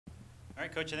All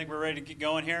right, Coach, I think we're ready to get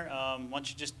going here. Why don't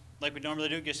you just, like we normally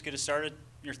do, just get us started,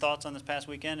 your thoughts on this past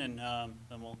weekend, and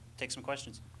then we'll take some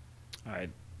questions. I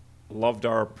loved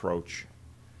our approach.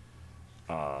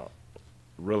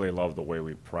 Really loved the way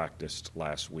we practiced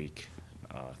last week.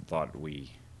 Thought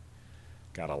we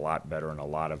got a lot better in a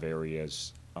lot of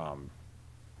areas.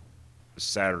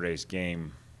 Saturday's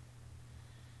game,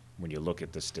 when you look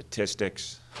at the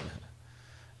statistics,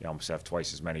 you almost have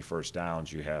twice as many first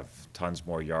downs. You have tons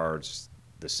more yards.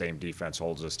 The same defense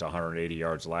holds us to 180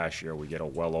 yards last year. We get a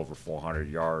well over 400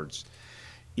 yards.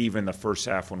 Even the first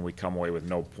half, when we come away with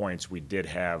no points, we did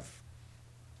have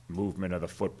movement of the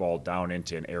football down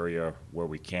into an area where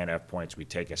we can't have points. We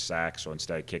take a sack, so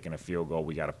instead of kicking a field goal,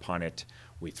 we got to punt it.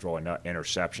 We throw an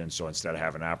interception, so instead of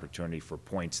having an opportunity for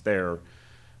points there,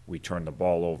 we turn the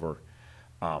ball over.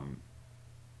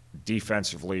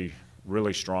 Defensively,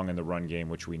 really strong in the run game,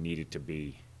 which we needed to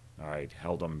be. All right,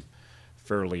 held them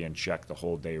fairly in check the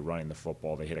whole day running the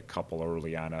football. They hit a couple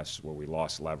early on us where we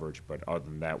lost leverage, but other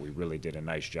than that, we really did a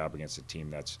nice job against a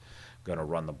team that's going to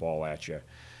run the ball at you.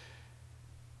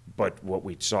 But what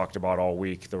we talked about all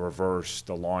week, the reverse,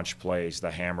 the launch plays, the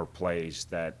hammer plays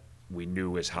that we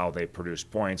knew is how they produce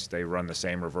points. They run the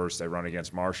same reverse. They run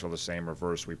against Marshall, the same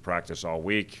reverse we practice all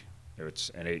week. It's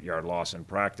an 8-yard loss in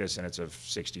practice, and it's a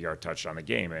 60-yard touchdown the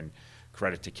game. And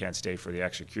credit to Kent State for the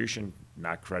execution,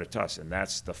 not credit to us. And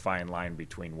that's the fine line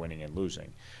between winning and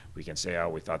losing. We can say, oh,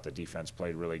 we thought the defense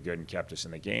played really good and kept us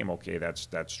in the game. Okay,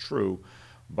 that's true,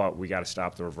 but we got to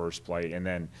stop the reverse play. And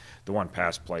then the one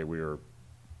pass play, we were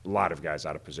a lot of guys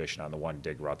out of position on the one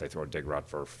dig route. They throw a dig route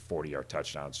for 40-yard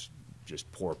touchdowns.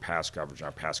 Just poor pass coverage. And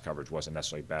our pass coverage wasn't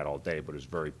necessarily bad all day, but it was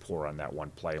very poor on that one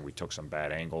play, and we took some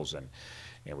bad angles, and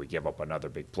we give up another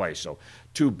big play. So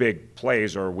 2 big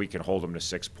plays, or we can hold them to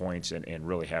 6 points and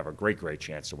really have a great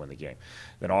chance to win the game.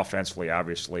 Then offensively,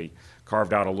 obviously,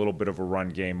 carved out a little bit of a run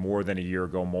game more than a year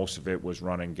ago. Most of it was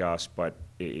run and Gus, but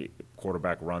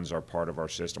quarterback runs are part of our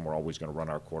system. We're always going to run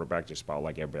our quarterback just about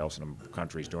like everybody else in the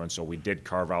country is doing. So we did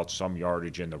carve out some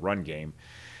yardage in the run game.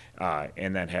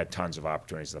 And then had tons of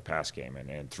opportunities in the pass game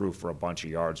and threw for a bunch of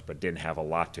yards, but didn't have a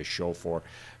lot to show for.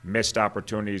 Missed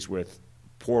opportunities with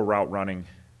poor route running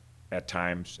at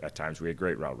times. At times we had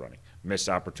great route running. Missed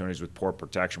opportunities with poor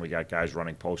protection. We got guys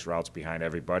running post routes behind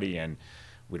everybody, and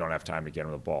we don't have time to get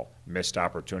them the ball. Missed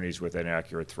opportunities with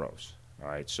inaccurate throws. All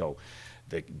right, so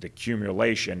the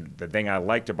accumulation, the thing I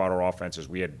liked about our offense is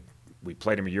we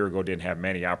played them a year ago, didn't have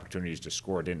many opportunities to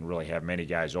score, didn't really have many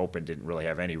guys open, didn't really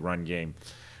have any run game.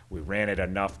 We ran it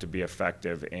enough to be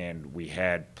effective, and we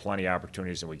had plenty of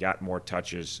opportunities, and we got more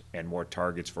touches and more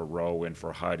targets for Rowe and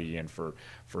for Huddy and for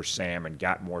Sam, and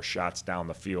got more shots down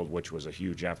the field, which was a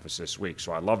huge emphasis this week.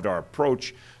 So I loved our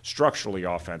approach structurally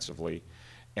offensively,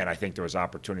 and I think there was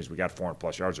opportunities. We got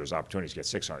 400-plus yards. There was opportunities to get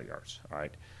 600 yards, all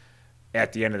right?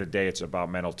 At the end of the day, it's about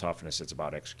mental toughness. It's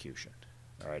about execution,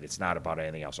 all right? It's not about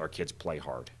anything else. Our kids play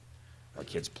hard. Our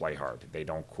kids play hard. They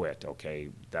don't quit, okay?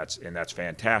 That's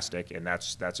fantastic, and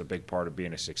that's a big part of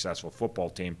being a successful football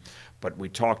team. But we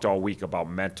talked all week about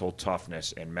mental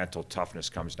toughness, and mental toughness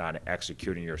comes down to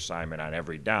executing your assignment on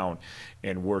every down,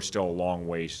 and we're still a long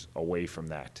ways away from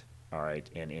that, all right?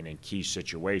 And in key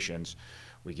situations,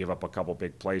 we give up a couple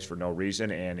big plays for no reason,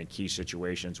 and in key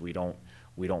situations, we don't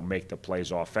make the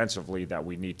plays offensively that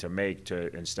we need to make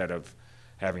to, instead of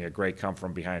having a great come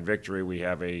from behind victory, we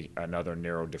have another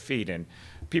narrow defeat. And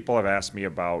people have asked me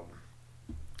about,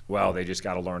 well, they just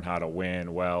got to learn how to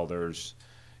win. Well,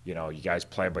 you guys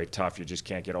play by tough, you just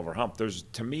can't get over hump.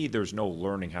 To me, there's no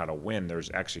learning how to win.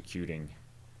 There's executing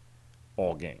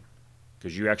all game.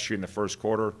 Because you execute in the first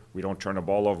quarter, we don't turn the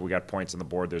ball over, we got points on the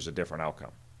board, there's a different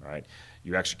outcome, right?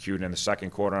 You execute in the second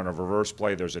quarter on a reverse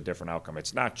play, there's a different outcome.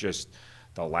 It's not just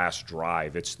the last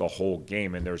drive, it's the whole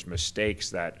game, and there's mistakes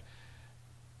that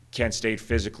Kent State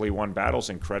physically won battles,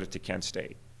 and credit to Kent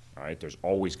State. All right, there's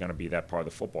always going to be that part of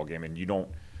the football game, and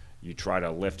you try to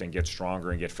lift and get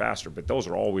stronger and get faster, but those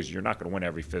are always, you're not going to win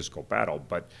every physical battle.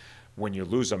 But when you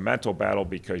lose a mental battle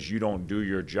because you don't do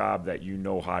your job that you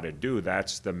know how to do,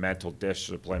 that's the mental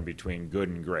discipline between good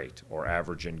and great, or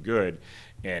average and good.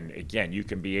 And again, you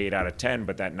can be 8 out of 10,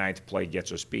 but that 9th play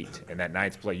gets us beat. And that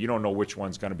 9th play, you don't know which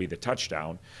one's going to be the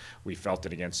touchdown. We felt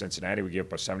it against Cincinnati. We gave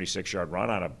up a 76-yard run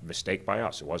on a mistake by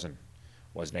us. It wasn't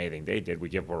anything they did. We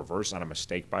gave up a reverse on a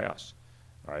mistake by us.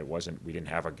 All right, we didn't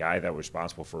have a guy that was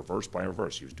responsible for reverse playing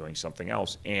reverse. He was doing something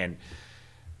else. And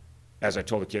as I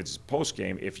told the kids post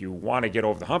game, if you want to get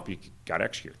over the hump, you got to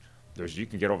execute. You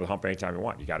can get over the hump anytime you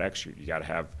want. You got to execute. You got to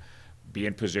have be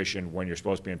in position when you're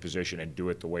supposed to be in position and do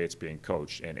it the way it's being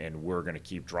coached. And we're going to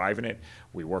keep driving it.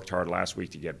 We worked hard last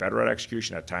week to get better at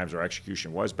execution. At times our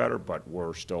execution was better, but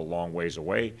we're still a long ways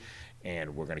away.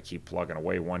 And we're going to keep plugging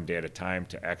away one day at a time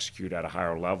to execute at a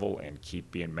higher level and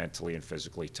keep being mentally and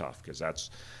physically tough. Because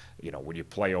that's, when you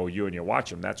play OU and you watch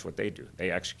them, that's what they do. They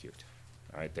execute.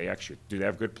 All right, they execute. Do they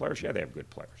have good players? Yeah, they have good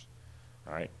players.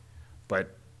 All right,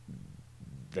 but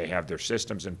they have their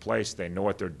systems in place, they know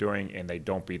what they're doing, and they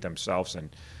don't beat themselves.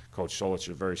 And Coach Solich is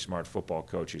a very smart football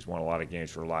coach. He's won a lot of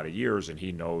games for a lot of years, and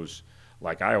he knows,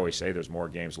 like I always say, there's more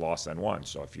games lost than won.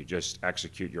 So if you just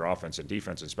execute your offense and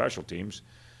defense and special teams,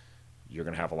 you're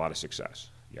going to have a lot of success,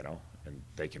 And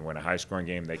they can win a high-scoring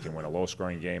game, they can win a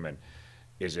low-scoring game. And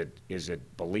is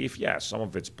it belief? Yeah, some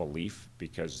of it's belief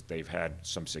because they've had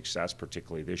some success,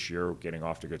 particularly this year, getting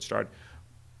off to a good start.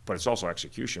 But it's also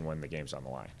execution when the game's on the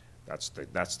line. That's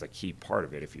the key part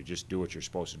of it. If you just do what you're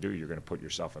supposed to do, you're going to put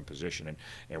yourself in position.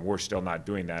 And we're still not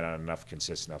doing that on enough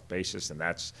consistent enough basis, and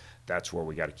that's where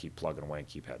we got to keep plugging away and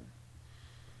keep heading.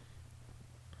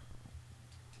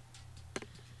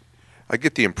 I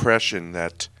get the impression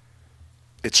that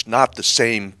it's not the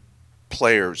same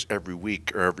players every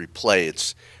week or every play.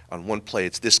 It's on one play,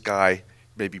 it's this guy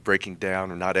maybe breaking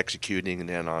down or not executing, and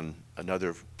then on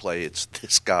another play, it's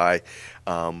this guy.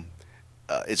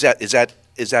 Is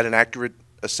that an accurate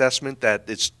assessment, that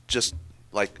it's just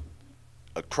like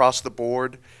across the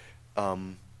board,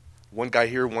 one guy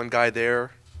here, one guy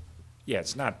there? Yeah,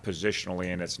 it's not positionally,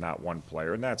 and it's not one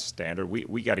player, and that's standard.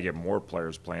 We got to get more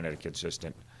players playing at a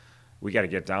consistent. We got to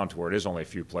get down to where it is only a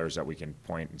few players that we can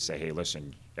point and say, hey,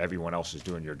 listen, everyone else is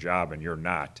doing your job and you're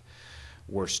not.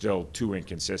 We're still too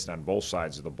inconsistent on both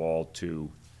sides of the ball to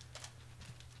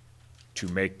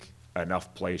make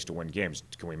enough plays to win games.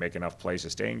 Can we make enough plays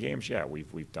to stay in games? Yeah,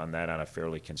 we've done that on a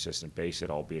fairly consistent basis,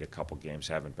 albeit a couple games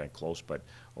haven't been close, but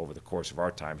over the course of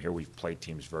our time here, we've played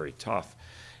teams very tough.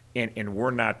 And we're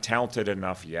not talented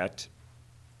enough yet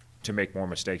to make more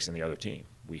mistakes than the other team.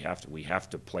 We have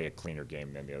to play a cleaner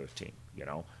game than the other team.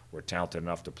 We're talented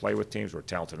enough to play with teams. We're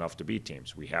talented enough to beat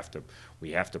teams. We have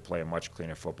to play a much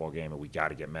cleaner football game, and we got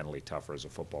to get mentally tougher as a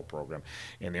football program.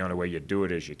 And the only way you do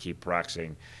it is you keep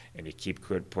practicing and you keep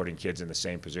putting kids in the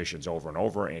same positions over and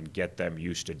over and get them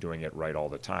used to doing it right all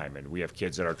the time. And we have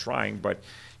kids that are trying, but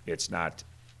it's not.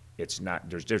 There's a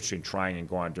difference between trying and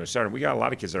going on doing something. We got a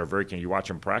lot of kids that are very. Can you watch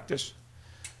them practice?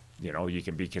 You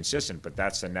can be consistent, but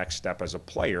that's the next step as a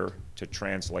player to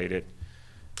translate it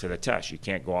to the test. You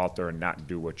can't go out there and not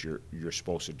do what you're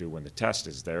supposed to do when the test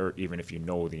is there. Even if you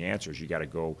know the answers, you got to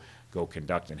go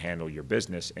conduct and handle your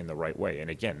business in the right way.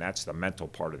 And again, that's the mental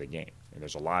part of the game. And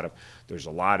there's a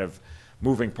lot of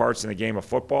moving parts in the game of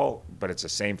football, but it's the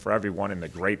same for everyone. And the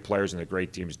great players and the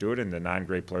great teams do it, and the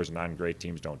non-great players and non-great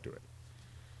teams don't do it.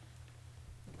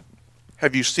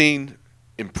 Have you seen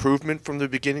improvement from the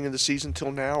beginning of the season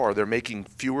till now? Are they making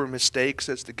fewer mistakes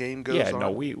as the game goes on? Yeah, no,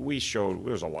 we showed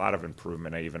there was a lot of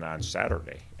improvement even on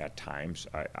Saturday at times.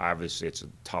 Obviously, it's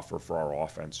tougher for our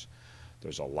offense.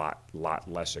 There's a lot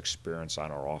less experience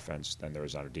on our offense than there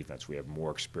is on our defense. We have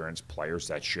more experienced players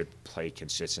that should play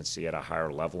consistency at a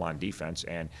higher level on defense,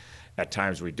 and at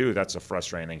times we do. That's a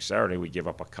frustrating thing. Saturday, we give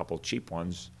up a couple cheap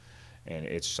ones, and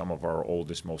it's some of our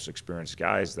oldest, most experienced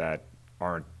guys that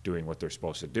aren't doing what they're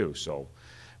supposed to do. So,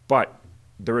 but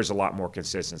there is a lot more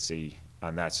consistency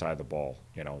on that side of the ball.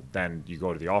 Then you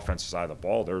go to the offensive side of the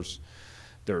ball.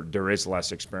 There is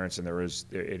less experience, and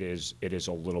it is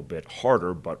a little bit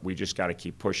harder. But we just got to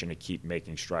keep pushing to keep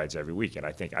making strides every week. And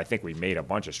I think we made a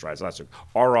bunch of strides last week.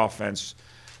 Our offense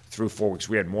through 4 weeks,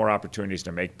 we had more opportunities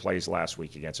to make plays last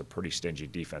week against a pretty stingy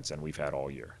defense than we've had all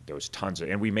year. There was tons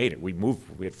of, and we made it. We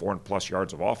had 4+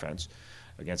 yards of offense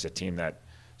against a team that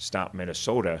stopped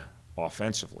Minnesota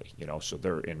offensively, so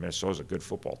Minnesota's a good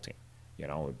football team,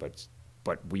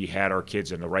 but we had our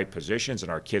kids in the right positions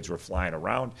and our kids were flying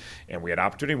around and we had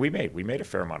opportunity. We made a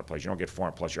fair amount of plays. You don't get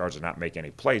 400+ yards and not make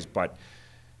any plays, but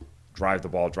drive the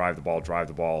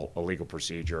ball, illegal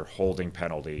procedure, holding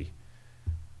penalty,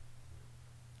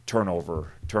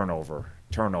 turnover,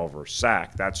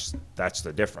 sack. That's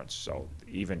the difference. So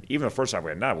even the first half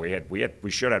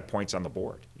we should have had points on the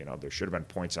board. There should have been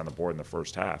points on the board in the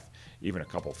first half. Even a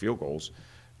couple field goals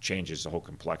changes the whole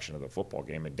complexion of the football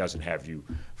game. It doesn't have you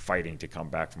fighting to come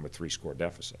back from a 3-score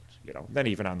deficit. Then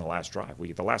even on the last drive,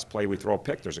 the last play we throw a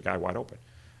pick, there's a guy wide open.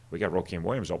 We got Rokeem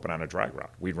Williams open on a drag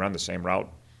route. We'd run the same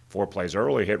route 4 plays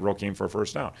early, hit Rokeem for a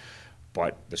first down.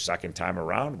 But the second time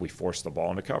around, we forced the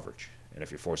ball into coverage. And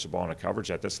if you force the ball into coverage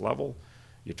at this level,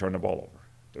 you turn the ball over.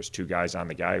 There's 2 guys on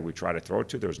the guy we try to throw it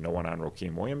to. There's no one on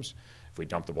Rokeem Williams. If we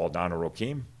dump the ball down to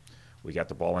Rokeem, we got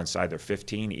the ball inside their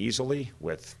 15 easily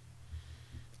with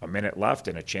a minute left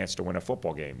and a chance to win a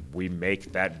football game. We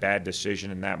make that bad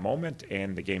decision in that moment,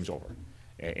 and the game's over.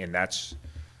 And that's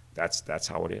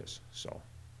how it is. So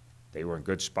they were in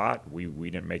good spot. We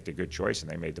didn't make the good choice,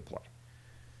 and they made the play.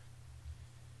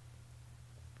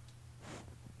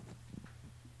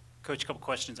 Coach, a couple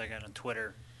questions I got on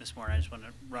Twitter this morning. I just want to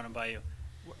run them by you.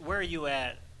 Where are you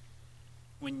at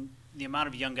when the amount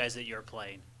of young guys that you're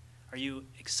playing? Are you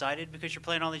excited because you're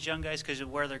playing all these young guys because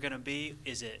of where they're going to be?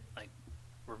 Is it like,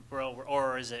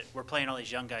 or is it we're playing all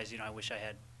these young guys? I wish I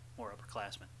had more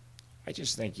upperclassmen. I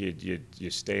just think you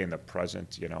stay in the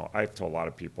present. I've told a lot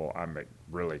of people I'm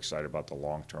really excited about the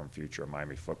long-term future of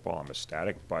Miami football. I'm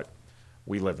ecstatic, but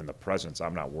we live in the present.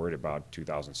 I'm not worried about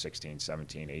 2016,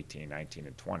 17, 18, 19,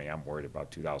 and 20. I'm worried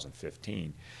about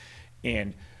 2015.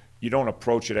 And you don't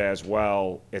approach it as,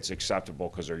 well, it's acceptable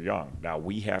because they're young. Now,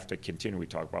 we have to continue. We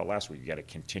talked about last week. You got to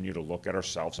continue to look at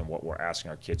ourselves and what we're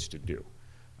asking our kids to do.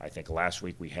 I think last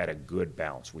week we had a good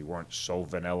balance. We weren't so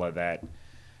vanilla that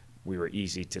we were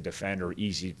easy to defend or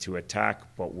easy to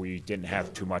attack, but we didn't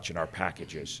have too much in our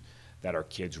packages that our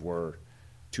kids were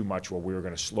too much where we were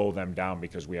going to slow them down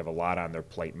because we have a lot on their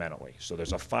plate mentally. So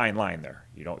there's a fine line there.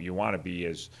 You want to be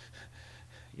as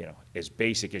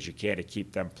basic as you can to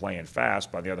keep them playing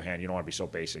fast. But on the other hand, you don't want to be so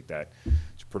basic that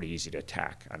it's pretty easy to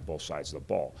attack on both sides of the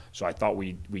ball. So I thought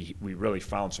we really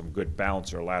found some good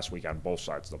balance there last week on both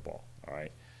sides of the ball. All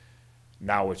right.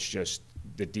 Now it's just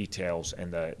the details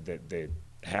and the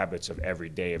habits of every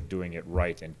day of doing it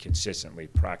right and consistently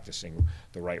practicing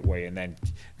the right way, and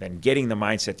then getting the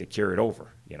mindset to carry it over.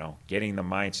 Getting the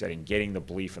mindset and getting the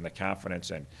belief and the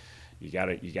confidence, and you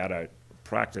gotta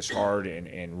practice hard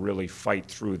and really fight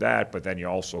through that. But then you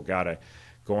also gotta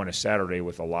go on a Saturday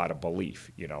with a lot of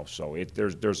belief. So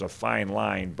there's a fine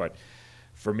line, but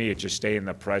for me, it's just stay in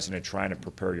the present and trying to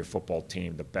prepare your football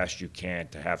team the best you can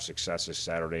to have success this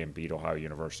Saturday and beat Ohio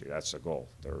University. That's the goal.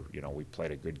 We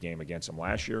played a good game against them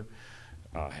last year,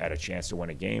 had a chance to win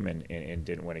a game and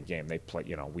didn't win a game. They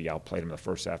we outplayed them in the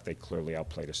first half. They clearly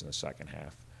outplayed us in the second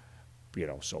half.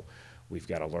 So we've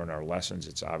got to learn our lessons.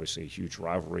 It's obviously a huge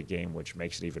rivalry game, which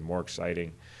makes it even more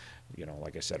exciting.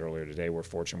 Like I said earlier today, we're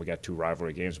fortunate we got 2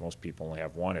 rivalry games. Most people only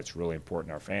have 1. It's really important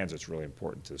to our fans. It's really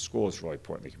important to the school. It's really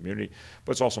important to the community.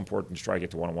 But it's also important to try to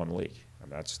get to 1-1 in the league. And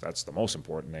that's the most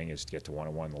important thing, is to get to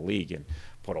 1-1 in the league and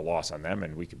put a loss on them.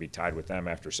 And we could be tied with them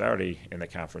after Saturday in the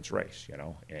conference race,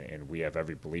 And we have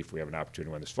every belief we have an opportunity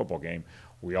to win this football game.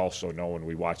 We also know when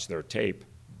we watch their tape,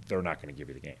 they're not going to give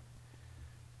you the game.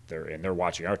 They're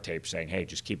watching our tape saying, hey,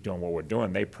 just keep doing what we're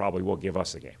doing. They probably will give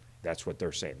us the game. That's what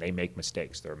they're saying. They make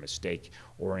mistakes. They're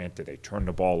mistake-oriented. They turn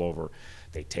the ball over.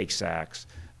 They take sacks.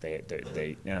 They've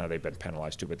been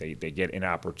penalized too, but they get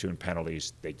inopportune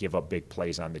penalties. They give up big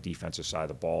plays on the defensive side of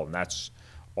the ball, and that's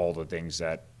all the things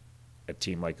that a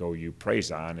team like OU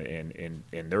preys on,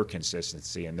 and their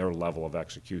consistency and their level of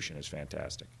execution is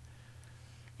fantastic.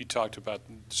 You talked about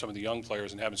some of the young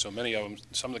players and having so many of them.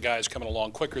 Some of the guys coming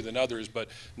along quicker than others, but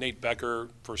Nate Becker,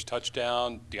 first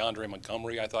touchdown. DeAndre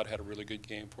Montgomery, I thought, had a really good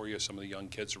game for you. Some of the young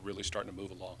kids are really starting to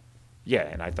move along. Yeah,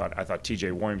 and I thought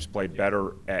T.J. Williams played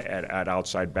better at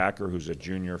outside backer, who's a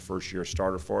junior, first-year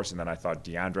starter for us. And then I thought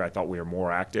DeAndre, we were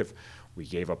more active. We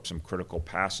gave up some critical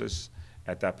passes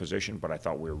at that position, but I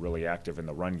thought we were really active in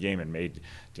the run game, and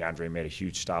DeAndre made a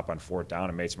huge stop on 4th down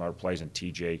and made some other plays. And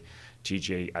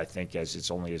TJ, I think, as it's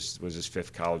only was his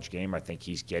 5th college game, I think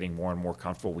he's getting more and more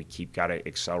comfortable. We keep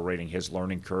accelerating his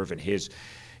learning curve, and he's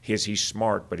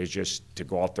smart, but it's just to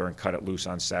go out there and cut it loose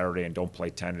on Saturday and don't play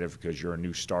tentative because you're a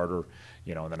new starter,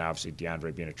 and then obviously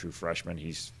DeAndre being a true freshman,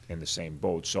 he's in the same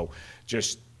boat. So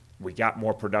we got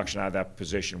more production out of that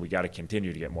position. We got to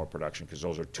continue to get more production because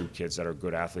those are 2 kids that are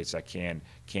good athletes that can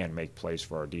make plays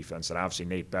for our defense. And obviously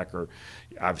Nate Becker,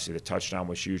 the touchdown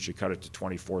was huge. He cut it to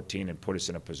 2014 and put us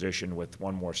in a position with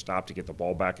 1 more stop to get the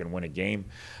ball back and win a game.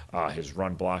 His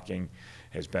run blocking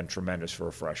has been tremendous for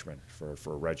a freshman, for a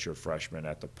redshirt freshman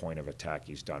at the point of attack.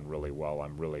 He's done really well.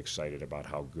 I'm really excited about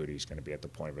how good he's going to be at the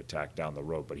point of attack down the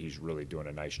road, but he's really doing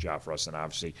a nice job for us. And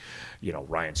obviously,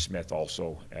 Ryan Smith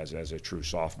also, as a true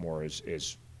sophomore,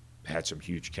 is had some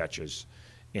huge catches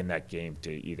in that game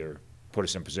to either put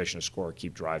us in position to score or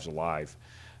keep drives alive.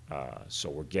 So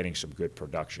we're getting some good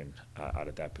production out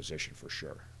of that position for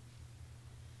sure.